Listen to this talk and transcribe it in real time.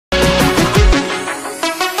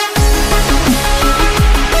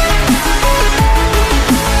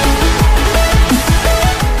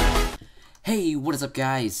What is up,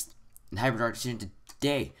 guys? Hyperdark here.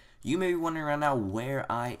 Today, you may be wondering right now where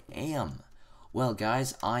I am. Well,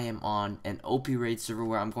 guys, I am on an OP raid server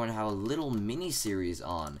where I'm going to have a little mini series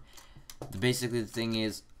on. Basically, the thing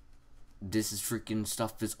is, this is freaking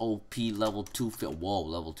stuff is OP level 250. Whoa,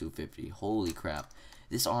 level 250. Holy crap!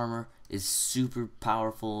 This armor is super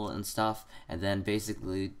powerful and stuff. And then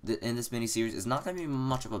basically, in this mini series, it's not gonna be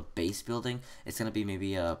much of a base building. It's gonna be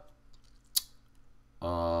maybe a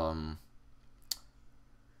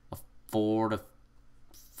 4 to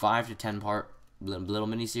 5 to 10 part little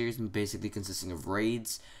mini series, basically consisting of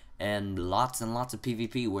raids and lots of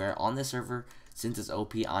PvP. Where on this server, since it's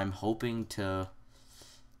OP, I'm hoping to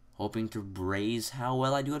raise how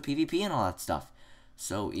well I do at PvP and all that stuff.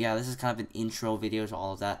 So yeah, this is kind of an intro video to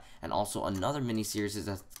all of that, and also another mini series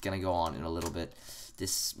that's gonna go on in a little bit.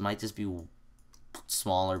 This might just be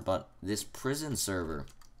smaller, but this prison server,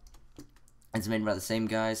 it's made by the same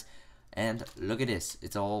guys, and look at this.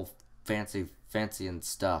 It's all fancy and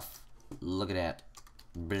stuff. Look at that.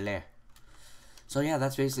 Bleh. So yeah,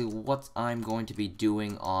 that's basically what I'm going to be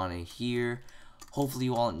doing on here. Hopefully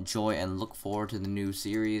you all enjoy and look forward to the new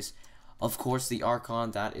series. Of course, the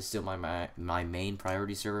Archon, that is still my main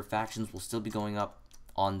priority server. Factions will still be going up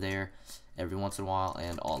on there every once in a while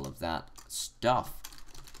and all of that stuff.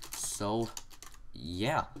 So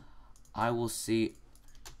yeah, I will see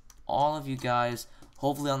all of you guys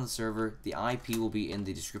hopefully on the server. The IP will be in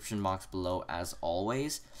the description box below as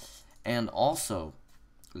always. And also,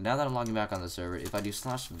 now that I'm logging back on the server, if I do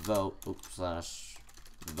 /vote,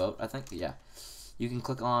 /vote, I think, yeah, you can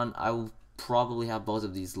click on, I will probably have both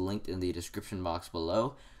of these linked in the description box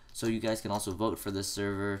below, so you guys can also vote for this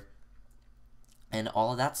server and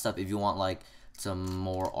all of that stuff if you want like some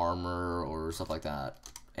more armor or stuff like that.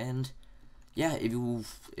 And yeah, if you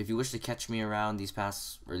wish to catch me around these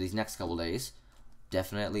next couple days,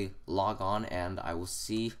 definitely log on and I will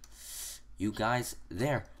see you guys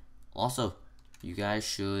there. Also, you guys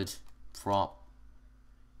should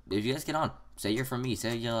if you guys get on, say you're from me,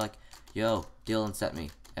 say you're like, yo, Dylan sent me,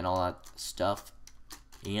 and all that stuff.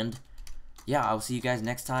 And yeah, I will see you guys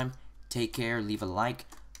next time. Take care, leave a like.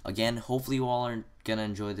 Again, hopefully you all are gonna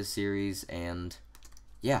enjoy this series, and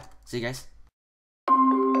yeah, see you guys.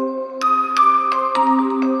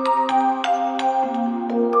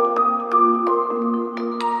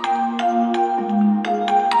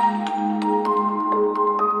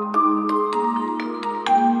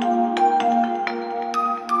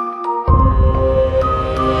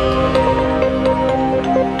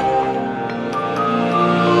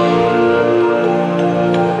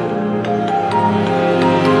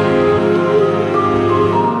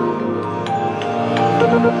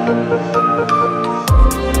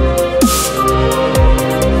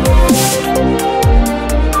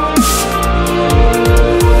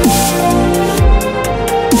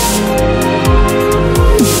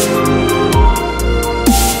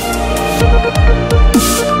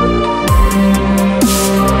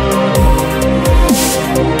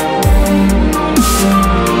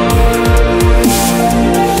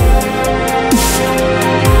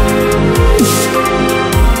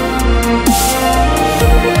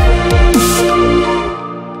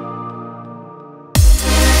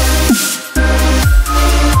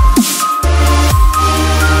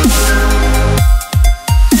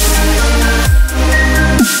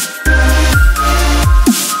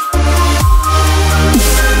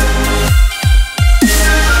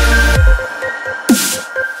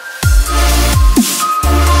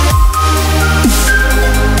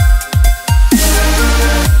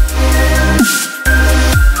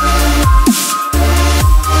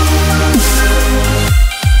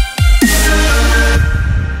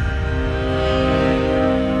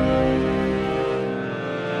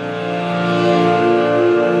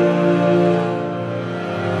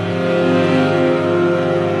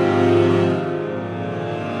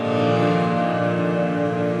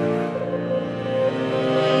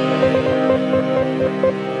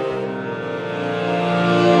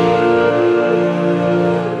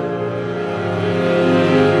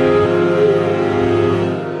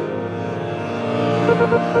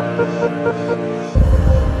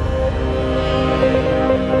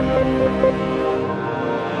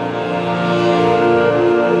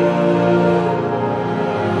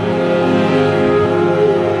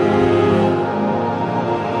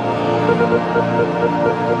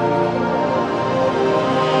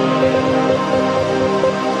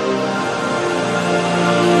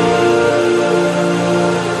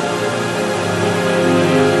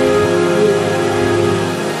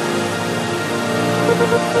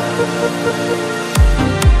 Thank you.